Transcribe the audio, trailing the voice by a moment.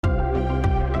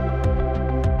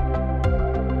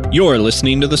You're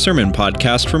listening to the Sermon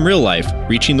Podcast from Real Life,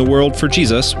 reaching the world for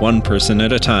Jesus one person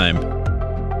at a time.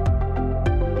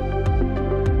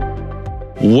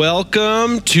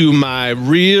 Welcome to my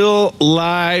real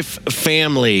life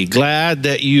family. Glad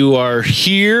that you are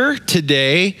here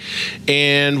today.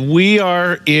 And we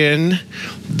are in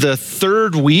the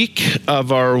third week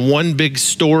of our One Big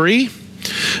Story.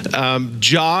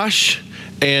 Josh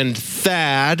and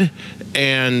Thad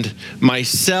and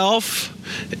myself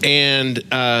and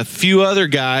a few other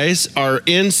guys are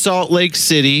in Salt Lake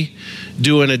City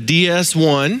doing a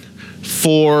DS1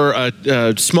 for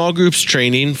a small groups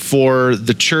training for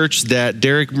the church that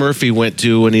Derek Murphy went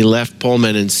to when he left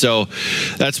Pullman. And so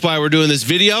that's why we're doing this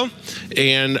video.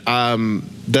 And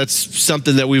that's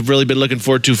something that we've really been looking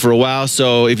forward to for a while.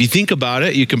 So if you think about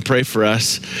it, you can pray for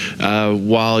us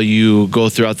while you go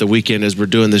throughout the weekend as we're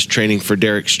doing this training for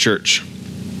Derek's church.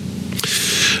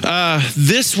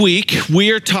 This week,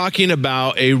 we are talking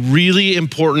about a really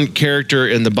important character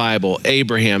in the Bible,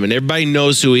 Abraham, and everybody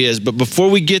knows who he is. But before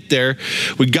we get there,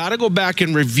 we got to go back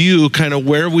and review kind of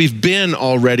where we've been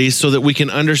already so that we can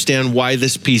understand why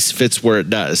this piece fits where it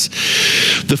does.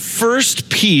 The first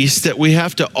piece that we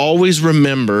have to always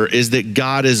remember is that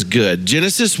God is good.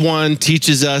 Genesis 1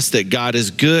 teaches us that God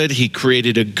is good. He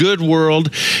created a good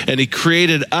world, and he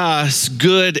created us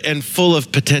good and full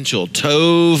of potential.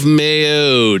 Tov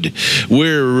Meod.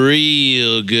 We're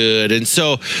real good. And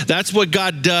so that's what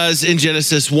God does in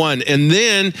Genesis 1. And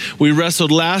then we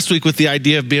wrestled last week with the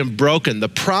idea of being broken. The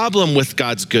problem with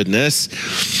God's goodness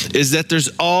is that there's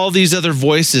all these other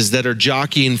voices that are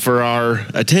jockeying for our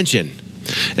attention.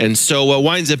 And so what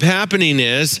winds up happening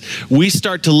is we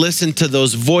start to listen to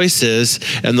those voices,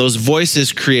 and those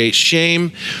voices create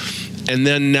shame. And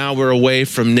then now we're away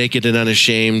from naked and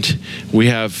unashamed. We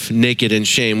have naked and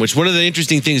shame, which one of the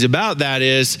interesting things about that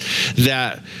is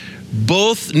that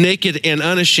both naked and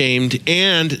unashamed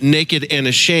and naked and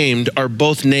ashamed are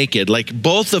both naked. Like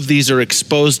both of these are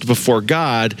exposed before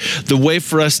God. The way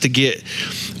for us to get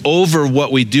over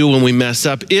what we do when we mess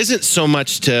up isn't so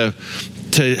much to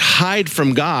hide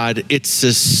from God, it's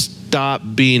to stop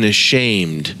being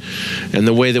ashamed. And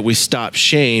the way that we stop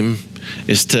shame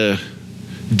is to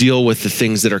deal with the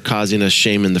things that are causing us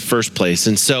shame in the first place.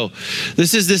 And so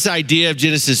this is this idea of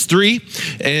Genesis 3.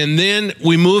 And then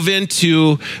we move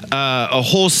into a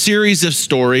whole series of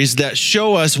stories that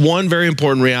show us one very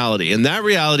important reality. And that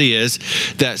reality is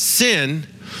that sin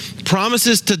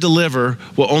promises to deliver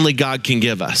what only God can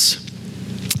give us.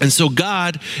 And so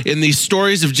God, in these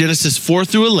stories of Genesis 4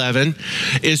 through 11,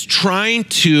 is trying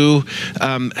to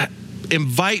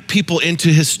invite people into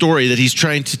his story that he's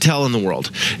trying to tell in the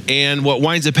world. And what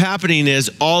winds up happening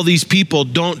is all these people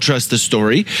don't trust the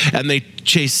story, and they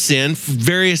chase sin,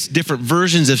 various different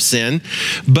versions of sin,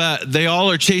 but they all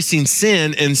are chasing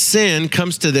sin, and sin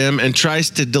comes to them and tries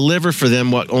to deliver for them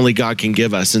what only God can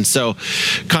give us. And so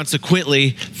consequently,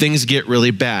 things get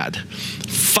really bad.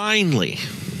 Finally,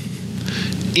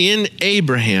 in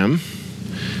Abraham,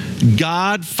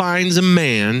 God finds a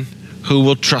man who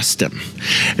will trust him.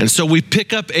 And so we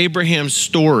pick up Abraham's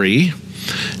story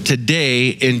today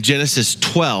in Genesis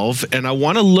 12, and I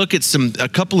want to look at a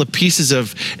couple of pieces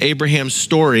of Abraham's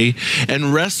story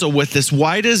and wrestle with this.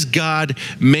 Why does God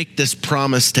make this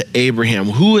promise to Abraham?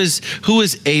 Who is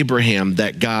Abraham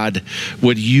that God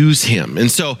would use him? And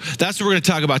so that's what we're going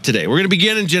to talk about today. We're going to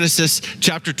begin in Genesis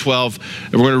chapter 12,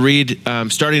 and we're going to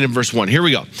read starting in verse 1. Here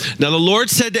we go. Now the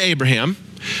Lord said to Abraham,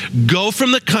 "Go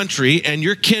from the country and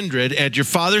your kindred and your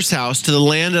father's house to the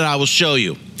land that I will show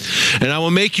you. And I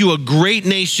will make you a great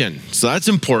nation." So that's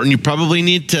important. You probably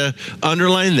need to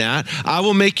underline that. "I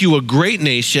will make you a great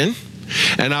nation,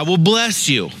 and I will bless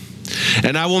you.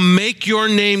 And I will make your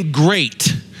name great."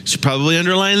 You should probably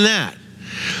underline that.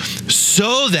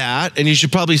 "So that," and you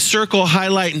should probably circle,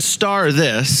 highlight, and star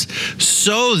this,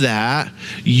 "so that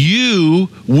you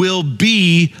will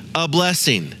be a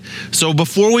blessing." So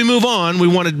before we move on, we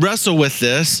want to wrestle with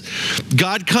this.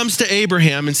 God comes to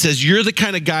Abraham and says, "You're the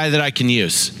kind of guy that I can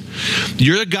use.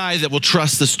 You're the guy that will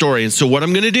trust the story. And so what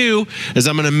I'm going to do is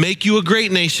I'm going to make you a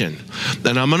great nation,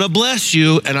 and I'm going to bless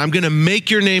you, and I'm going to make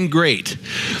your name great.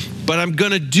 But I'm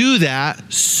going to do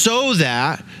that so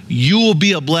that you will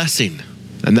be a blessing."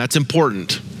 And that's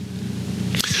important.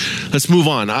 Let's move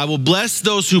on. "I will bless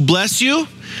those who bless you,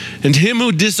 and him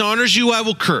who dishonors you I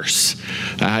will curse.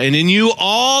 And in you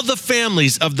all the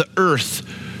families of the earth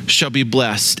shall be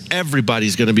blessed."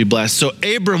 Everybody's going to be blessed. So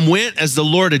Abram went as the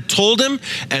Lord had told him,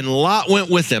 and Lot went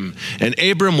with him. And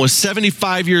Abram was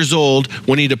 75 years old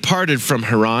when he departed from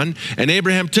Haran. And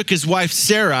Abraham took his wife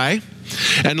Sarai,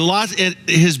 and Lot,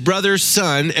 his brother's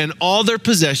son, and all their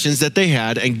possessions that they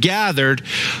had, and gathered,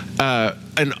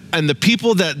 and the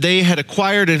people that they had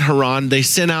acquired in Haran, they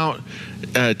sent out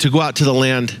to go out to the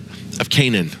land of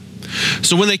Canaan.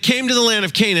 So when they came to the land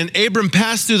of Canaan, Abram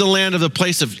passed through the land of the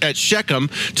place at Shechem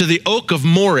to the oak of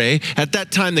Moreh. At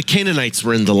that time, the Canaanites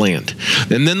were in the land.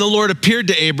 And then the Lord appeared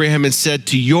to Abraham and said,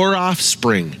 to your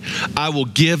offspring, I will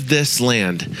give this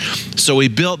land. So he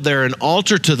built there an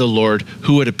altar to the Lord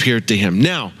who had appeared to him.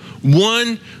 Now,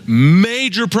 one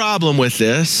major problem with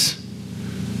this,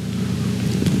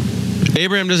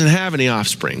 Abraham doesn't have any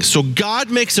offspring. So God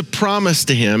makes a promise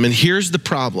to him, and here's the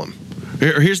problem.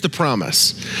 Here's the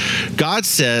promise. God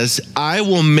says, I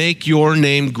will make your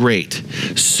name great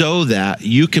so that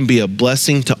you can be a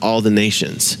blessing to all the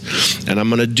nations. And I'm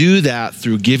going to do that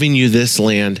through giving you this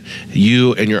land,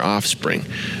 you and your offspring.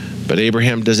 But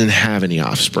Abraham doesn't have any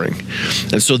offspring.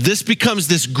 And so this becomes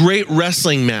this great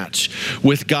wrestling match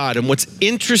with God. And what's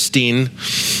interesting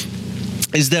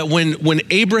is that when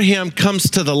Abraham comes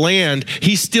to the land,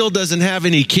 he still doesn't have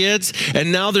any kids. And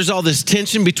now there's all this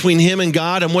tension between him and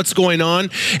God and what's going on.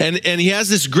 And he has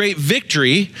this great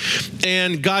victory.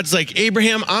 And God's like,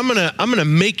 Abraham, I'm gonna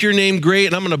make your name great,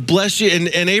 and I'm gonna bless you.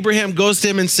 And Abraham goes to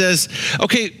him and says,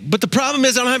 okay, but the problem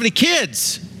is I don't have any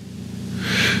kids.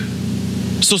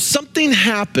 So something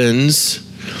happens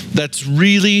that's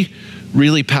really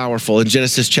powerful in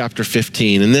Genesis chapter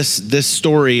 15. And this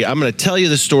story, I'm going to tell you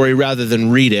the story rather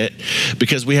than read it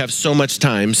because we have so much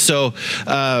time. So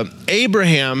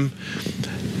Abraham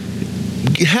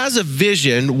has a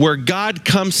vision where God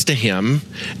comes to him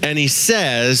and he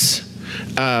says,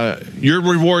 your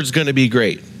reward's going to be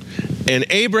great. And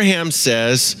Abraham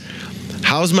says,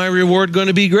 how's my reward going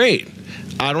to be great?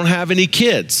 I don't have any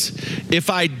kids.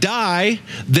 If I die,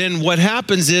 then what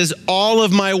happens is all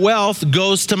of my wealth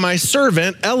goes to my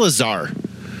servant, Elazar.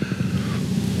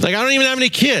 Like, I don't even have any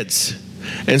kids.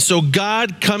 And so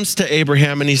God comes to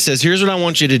Abraham and he says, here's what I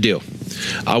want you to do.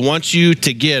 I want you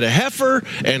to get a heifer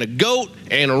and a goat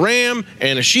and a ram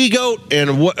and a she-goat and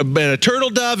a turtle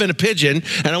dove and a pigeon,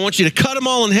 and I want you to cut them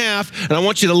all in half, and I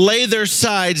want you to lay their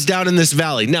sides down in this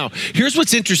valley. Now, here's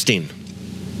what's interesting.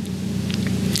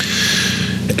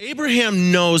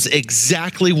 Abraham knows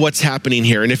exactly what's happening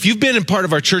here. And if you've been in part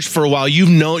of our church for a while, you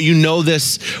know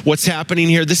this, what's happening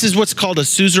here. This is what's called a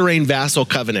suzerain vassal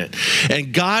covenant.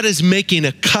 And God is making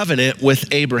a covenant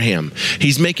with Abraham.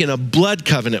 He's making a blood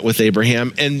covenant with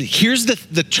Abraham. And here's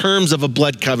the terms of a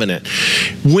blood covenant.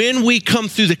 When we come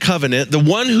through the covenant, the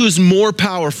one who's more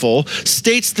powerful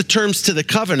states the terms to the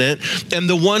covenant, and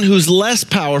the one who's less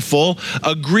powerful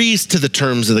agrees to the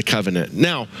terms of the covenant.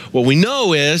 Now, what we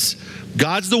know is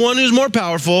God's the one who's more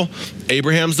powerful.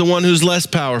 Abraham's the one who's less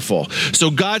powerful. So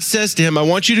God says to him, I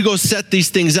want you to go set these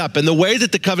things up. And the way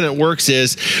that the covenant works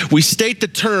is we state the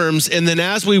terms, and then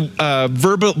as we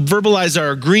verbalize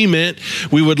our agreement,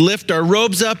 we would lift our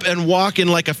robes up and walk in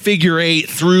like a figure 8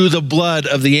 through the blood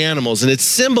of the animals. And it's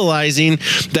symbolizing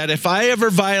that if I ever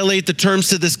violate the terms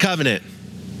to this covenant,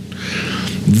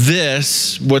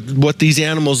 what these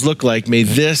animals look like, may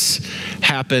this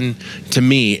happen to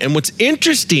me. And what's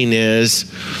interesting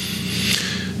is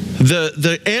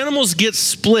the animals get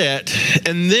split,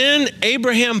 and then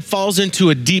Abraham falls into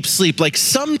a deep sleep. Like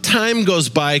some time goes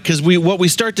by, because what we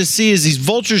start to see is these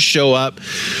vultures show up.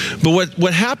 But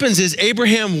what happens is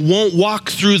Abraham won't walk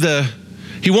through the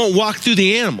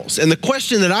animals. And the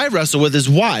question that I wrestle with is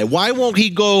why? Why won't he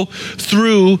go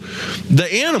through the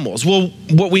animals? Well,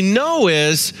 what we know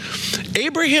is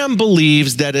Abraham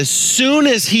believes that as soon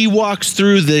as he walks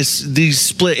through these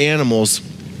split animals,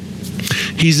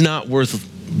 he's not worth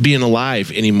being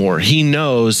alive anymore. He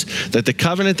knows that the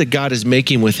covenant that God is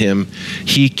making with him,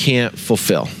 he can't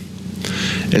fulfill.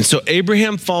 And so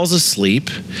Abraham falls asleep,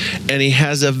 and he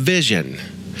has a vision.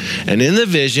 And in the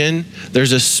vision,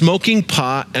 there's a smoking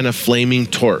pot and a flaming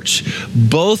torch.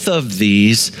 Both of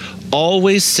these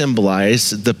always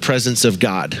symbolize the presence of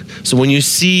God. So when you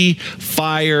see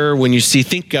fire,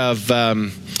 think of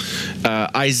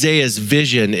Isaiah's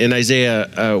vision in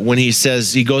Isaiah when he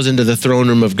says he goes into the throne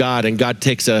room of God, and God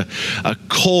takes a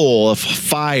coal of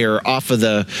fire off of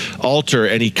the altar,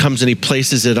 and he comes and he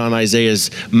places it on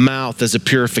Isaiah's mouth as a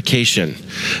purification.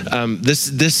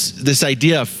 This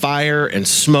idea of fire and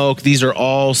smoke, these are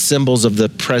all symbols of the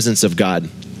presence of God.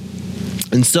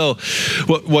 And so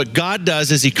what God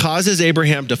does is he causes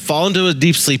Abraham to fall into a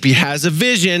deep sleep. He has a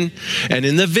vision, and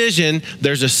in the vision,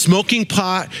 there's a smoking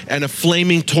pot and a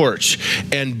flaming torch.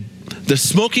 And the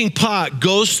smoking pot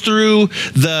goes through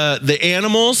the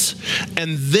animals,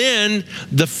 and then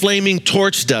the flaming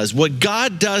torch does. What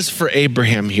God does for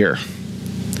Abraham here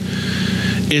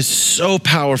is so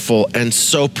powerful and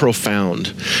so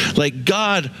profound. Like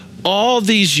God, all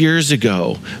these years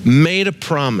ago, made a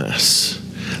promise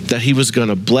that he was going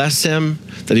to bless him,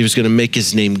 that he was going to make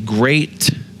his name great,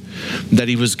 that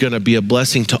he was going to be a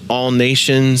blessing to all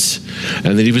nations,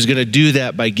 and that he was going to do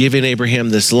that by giving Abraham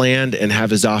this land and have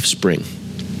his offspring.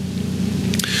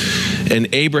 And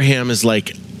Abraham is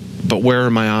like, but where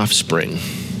are my offspring?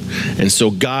 And so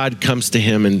God comes to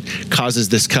him and causes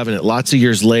this covenant. Lots of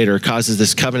years later, causes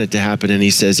this covenant to happen. And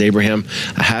he says, Abraham,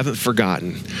 I haven't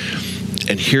forgotten.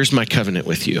 And here's my covenant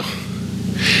with you.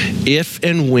 If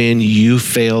and when you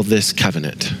fail this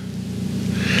covenant,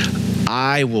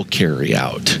 I will carry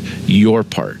out your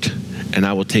part and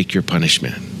I will take your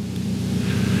punishment.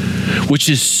 Which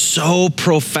is so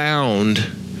profound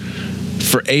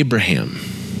for Abraham.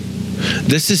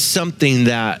 This is something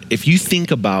that if you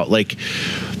think about, like,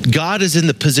 God is in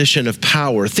the position of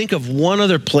power. Think of one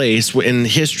other place in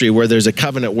history where there's a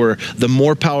covenant where the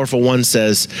more powerful one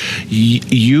says,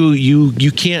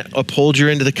 you can't uphold your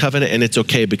end of the covenant, and it's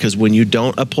okay because when you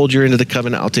don't uphold your end of the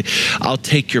covenant, I'll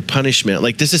take your punishment.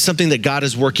 Like, this is something that God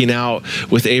is working out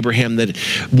with Abraham that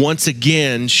once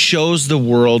again shows the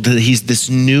world that he's this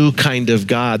new kind of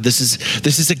God. This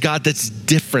is a God that's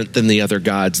different than the other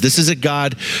gods. This is a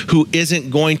God who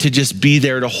isn't going to just be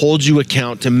there to hold you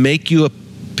account, to make you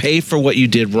pay for what you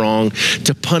did wrong,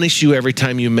 to punish you every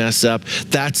time you mess up.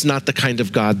 That's not the kind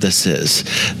of God this is.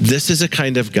 This is a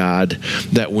kind of God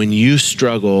that when you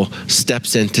struggle,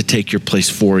 steps in to take your place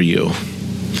for you.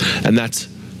 And that's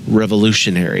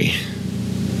revolutionary.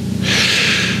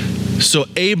 So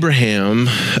Abraham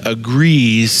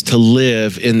agrees to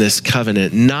live in this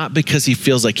covenant, not because he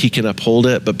feels like he can uphold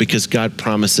it, but because God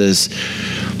promises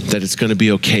that it's going to be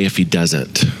okay if he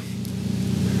doesn't.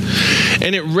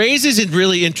 And it raises a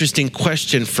really interesting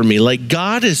question for me. Like,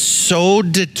 God is so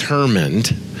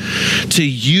determined to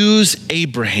use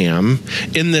Abraham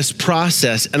in this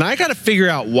process. And I got to figure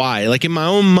out why. Like, in my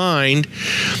own mind,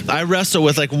 I wrestle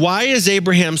with, like, why is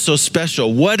Abraham so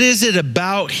special? What is it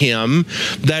about him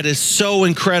that is so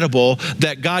incredible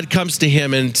that God comes to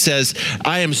him and says,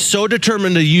 I am so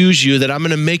determined to use you that I'm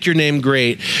going to make your name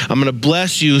great. I'm going to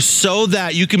bless you so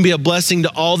that you can be a blessing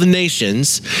to all the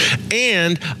nations.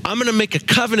 And I'm going to make a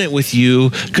covenant with you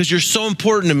because you're so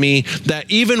important to me that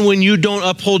even when you don't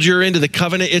uphold your end of the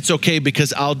covenant, it's okay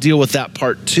because I'll deal with that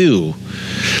part too.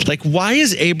 Like, why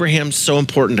is Abraham so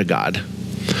important to God?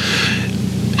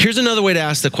 Here's another way to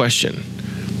ask the question.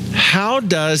 How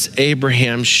does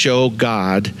Abraham show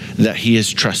God that he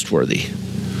is trustworthy?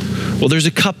 Well, there's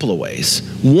a couple of ways.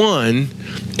 One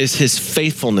is his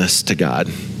faithfulness to God.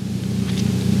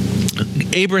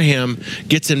 Abraham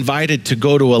gets invited to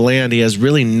go to a land he has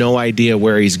really no idea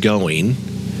where he's going.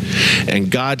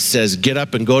 And God says, get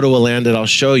up and go to a land that I'll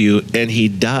show you. And he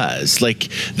does. Like,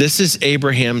 this is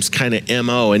Abraham's kind of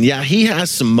MO. And yeah, he has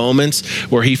some moments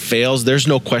where he fails. There's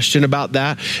no question about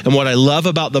that. And what I love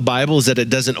about the Bible is that it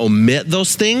doesn't omit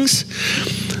those things.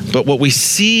 But what we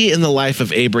see in the life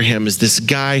of Abraham is this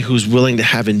guy who's willing to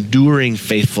have enduring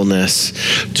faithfulness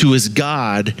to his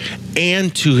God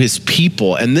and to his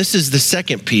people. And this is the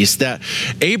second piece, that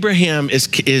Abraham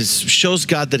shows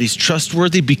God that he's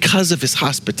trustworthy because of his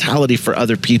hospitality for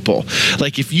other people.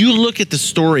 Like, if you look at the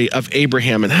story of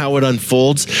Abraham and how it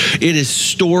unfolds, it is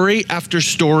story after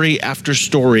story after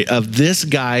story of this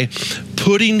guy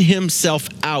putting himself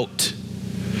out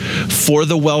for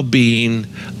the well-being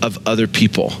of other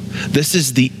people. This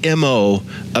is the MO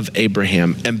of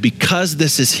Abraham. And because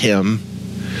this is him,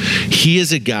 he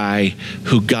is a guy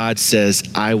who God says,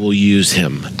 I will use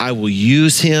him. I will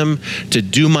use him to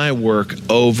do my work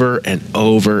over and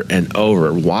over and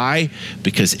over. Why?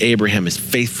 Because Abraham is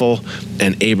faithful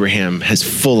and Abraham is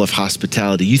full of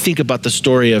hospitality. You think about the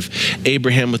story of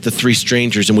Abraham with the 3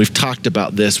 strangers, and we've talked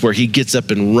about this, where he gets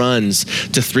up and runs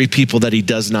to 3 people that he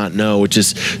does not know, which is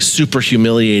super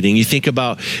humiliating. You think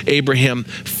about Abraham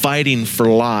fighting for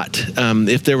Lot.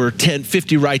 If there were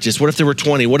 50 righteous, what if there were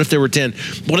 20? What if there were 10?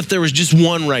 What if there was just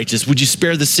one righteous? Would you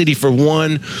spare the city for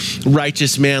one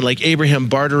righteous man? Like Abraham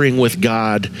bartering with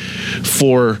God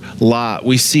for Lot.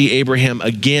 We see Abraham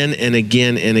again and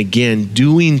again and again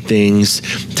doing things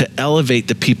to elevate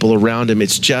the people around him.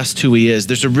 It's just who he is.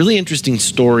 There's a really interesting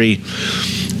story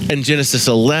in Genesis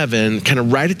 11, kind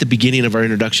of right at the beginning of our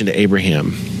introduction to Abraham.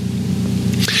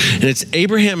 And it's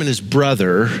Abraham and his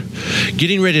brother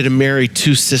getting ready to marry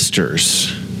 2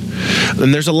 sisters.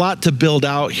 And there's a lot to build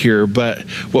out here, but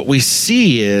what we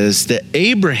see is that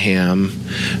Abraham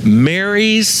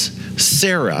marries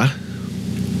Sarah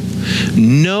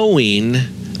knowing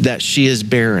that she is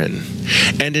barren,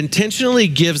 and intentionally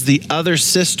gives the other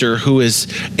sister who is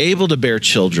able to bear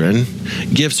children,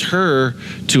 gives her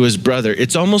to his brother.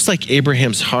 It's almost like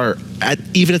Abraham's heart,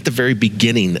 even at the very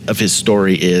beginning of his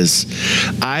story, is,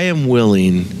 I am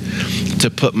willing to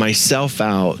put myself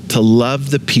out to love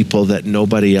the people that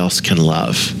nobody else can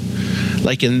love.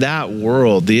 Like in that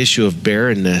world, the issue of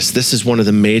barrenness, this is one of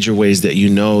the major ways that you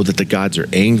know that the gods are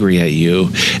angry at you.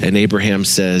 And Abraham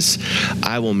says,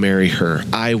 I will marry her,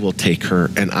 I will take her,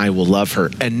 and I will love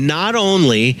her. And not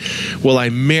only will I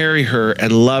marry her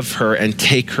and love her and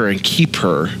take her and keep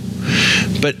her,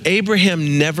 but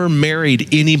Abraham never married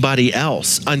anybody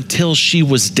else until she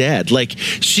was dead. Like,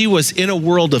 she was in a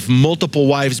world of multiple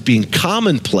wives being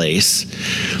commonplace.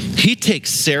 He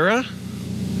takes Sarah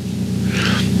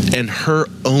and her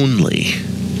only,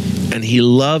 and he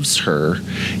loves her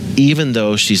even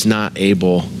though she's not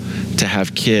able to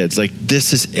have kids. Like,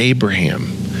 this is Abraham.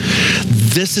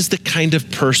 This is the kind of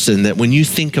person that when you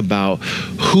think about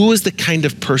who is the kind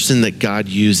of person that God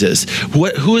uses,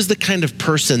 who is the kind of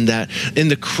person that in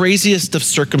the craziest of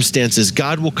circumstances,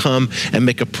 God will come and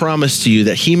make a promise to you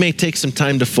that he may take some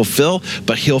time to fulfill,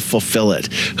 but he'll fulfill it.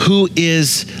 Who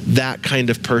is that kind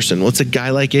of person? Well, it's a guy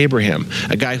like Abraham,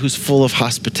 a guy who's full of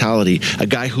hospitality, a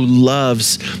guy who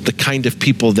loves the kind of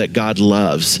people that God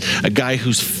loves, a guy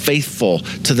who's faithful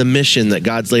to the mission that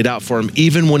God's laid out for him,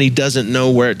 even when he doesn't know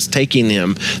where it's taking him.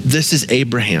 This is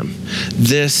Abraham.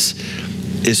 This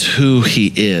is who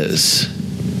he is.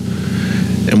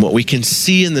 And what we can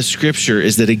see in the scripture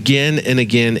is that again and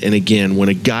again and again, when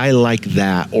a guy like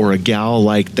that or a gal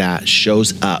like that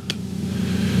shows up,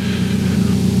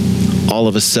 all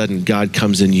of a sudden God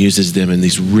comes and uses them in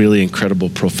these really incredible,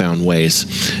 profound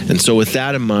ways. And so with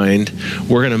that in mind,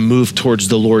 we're going to move towards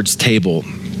the Lord's table.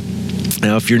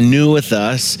 Now, if you're new with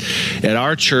us, at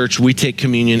our church, we take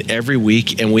communion every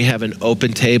week and we have an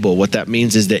open table. What that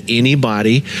means is that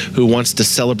anybody who wants to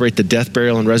celebrate the death,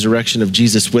 burial, and resurrection of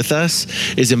Jesus with us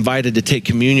is invited to take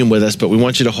communion with us, but we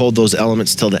want you to hold those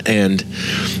elements till the end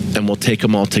and we'll take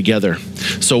them all together.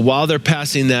 So while they're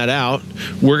passing that out,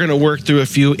 we're going to work through a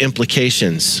few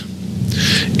implications.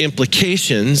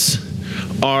 Implications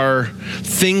are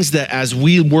things that as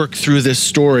we work through this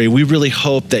story, we really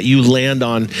hope that you land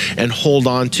on and hold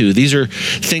on to. These are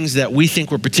things that we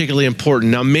think were particularly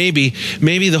important. Now, maybe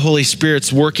the Holy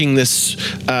Spirit's working this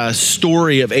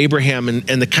story of Abraham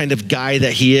and the kind of guy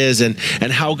that he is and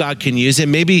how God can use him.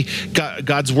 Maybe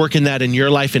God's working that in your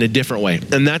life in a different way,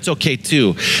 and that's okay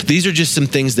too. These are just some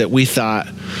things that we thought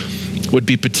would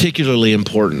be particularly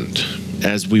important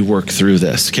as we work through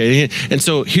this, okay? And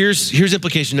so here's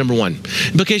implication number one.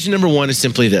 Implication number one is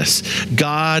simply this: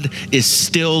 God is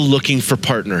still looking for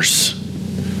partners.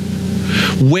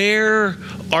 Where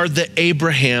are the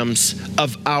Abrahams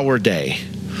of our day?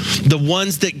 The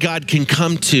ones that God can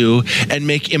come to and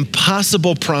make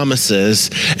impossible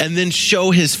promises and then show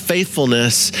his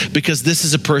faithfulness, because this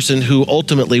is a person who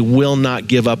ultimately will not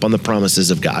give up on the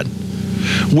promises of God.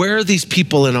 Where are these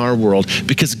people in our world?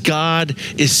 Because God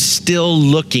is still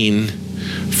looking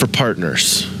for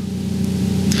partners.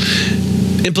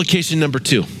 Implication number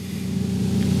two: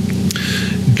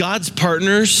 God's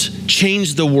partners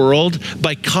change the world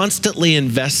by constantly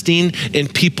investing in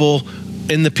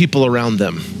the people around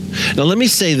them. Now, let me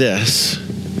say this.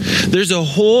 There's a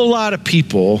whole lot of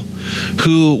people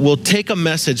who will take a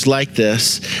message like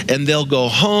this and they'll go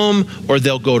home or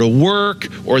they'll go to work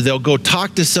or they'll go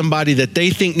talk to somebody that they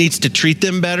think needs to treat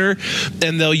them better,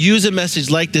 and they'll use a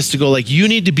message like this to go like, you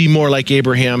need to be more like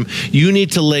Abraham. You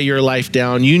need to lay your life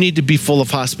down. You need to be full of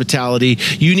hospitality.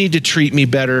 You need to treat me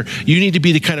better. You need to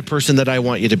be the kind of person that I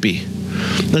want you to be.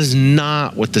 That is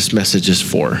not what this message is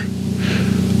for.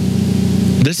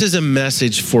 This is a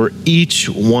message for each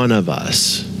one of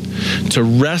us to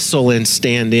wrestle and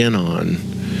stand in on.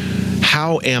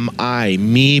 How am I,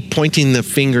 me pointing the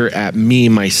finger at me,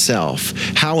 myself,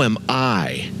 how am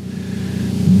I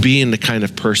being the kind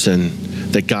of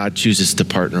person that God chooses to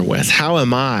partner with? How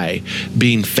am I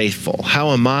being faithful? How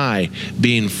am I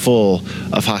being full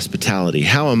of hospitality?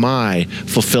 How am I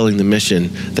fulfilling the mission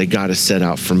that God has set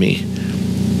out for me?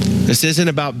 This isn't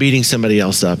about beating somebody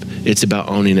else up. It's about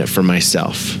owning it for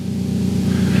myself.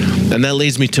 And that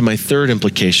leads me to my third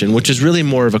implication, which is really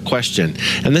more of a question.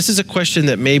 And this is a question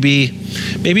that maybe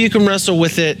you can wrestle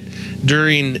with it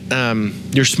during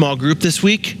your small group this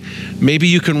week. Maybe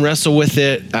you can wrestle with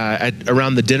it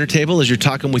around the dinner table as you're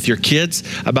talking with your kids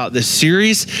about this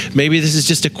series. Maybe this is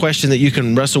just a question that you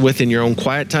can wrestle with in your own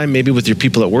quiet time, maybe with your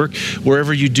people at work,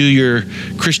 wherever you do your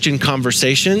Christian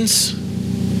conversations.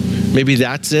 Maybe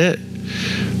that's it.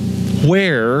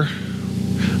 Where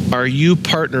are you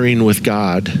partnering with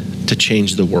God to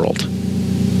change the world?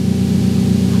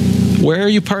 Where are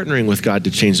you partnering with God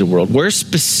to change the world? Where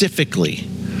specifically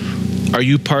are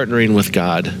you partnering with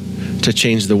God to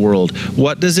change the world?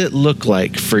 What does it look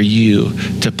like for you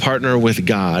to partner with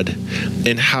God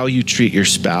in how you treat your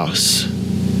spouse?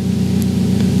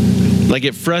 Like,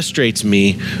 it frustrates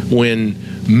me when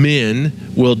men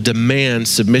will demand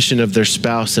submission of their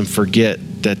spouse and forget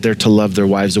that they're to love their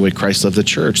wives the way Christ loved the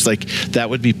church. Like, that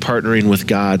would be partnering with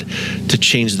God to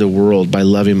change the world by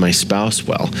loving my spouse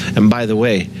well. And by the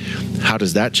way, how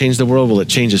does that change the world? Well, it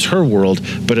changes her world,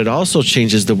 but it also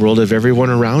changes the world of everyone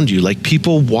around you. Like,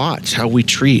 people watch how we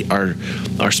treat our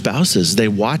spouses. They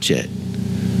watch it.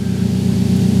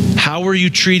 How are you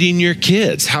treating your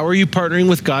kids? How are you partnering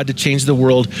with God to change the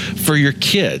world for your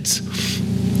kids?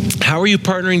 How are you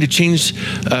partnering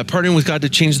with God to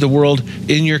change the world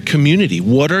in your community?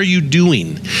 What are you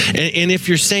doing? And if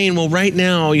you're saying, well, right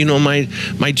now,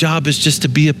 my job is just to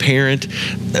be a parent.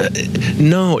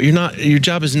 No, you're not. Your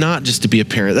job is not just to be a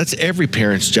parent. That's every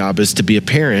parent's job, is to be a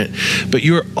parent. But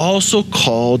you're also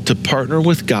called to partner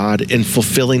with God in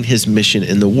fulfilling his mission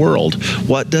in the world.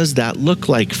 What does that look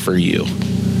like for you?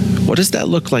 What does that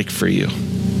look like for you?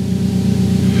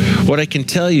 What I can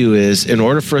tell you is, in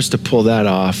order for us to pull that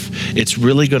off, it's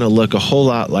really going to look a whole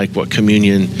lot like what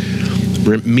communion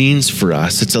means for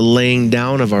us. It's a laying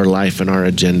down of our life and our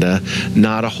agenda,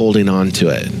 not a holding on to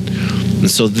it. And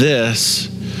so this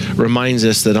reminds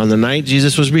us that on the night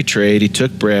Jesus was betrayed, he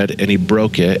took bread and he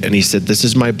broke it, and he said, "This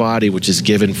is my body, which is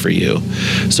given for you.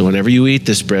 So whenever you eat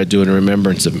this bread, do it in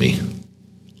remembrance of me."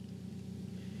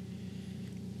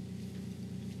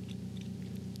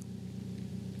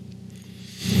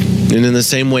 And in the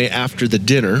same way, after the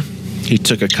dinner, he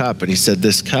took a cup and he said,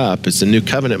 "This cup is the new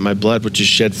covenant in my blood, which is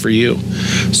shed for you.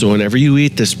 So whenever you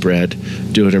eat this bread,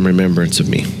 do it in remembrance of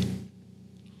me."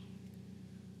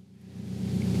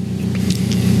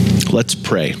 Let's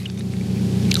pray.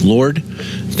 Lord,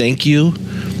 thank you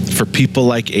for people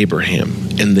like Abraham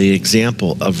and the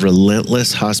example of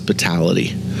relentless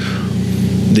hospitality,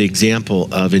 the example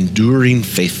of enduring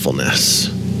faithfulness,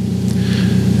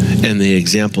 and the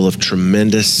example of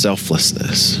tremendous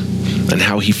selflessness, and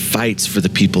how he fights for the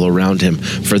people around him,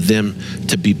 for them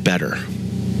to be better.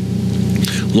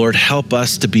 Lord, help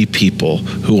us to be people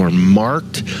who are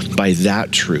marked by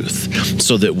that truth,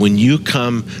 so that when you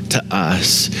come to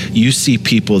us, you see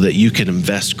people that you can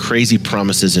invest crazy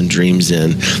promises and dreams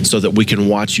in, so that we can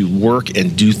watch you work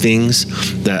and do things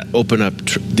that open up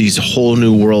these whole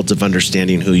new worlds of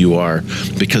understanding who you are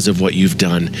because of what you've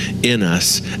done in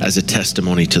us as a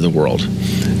testimony to the world.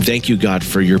 Thank you, God,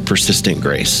 for your persistent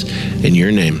grace. In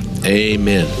your name,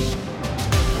 amen.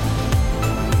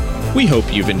 We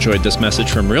hope you've enjoyed this message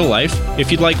from Real Life.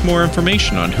 If you'd like more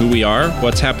information on who we are,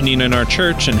 what's happening in our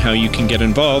church, and how you can get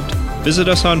involved, visit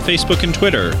us on Facebook and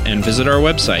Twitter, and visit our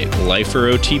website,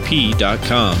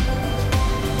 liferotp.com.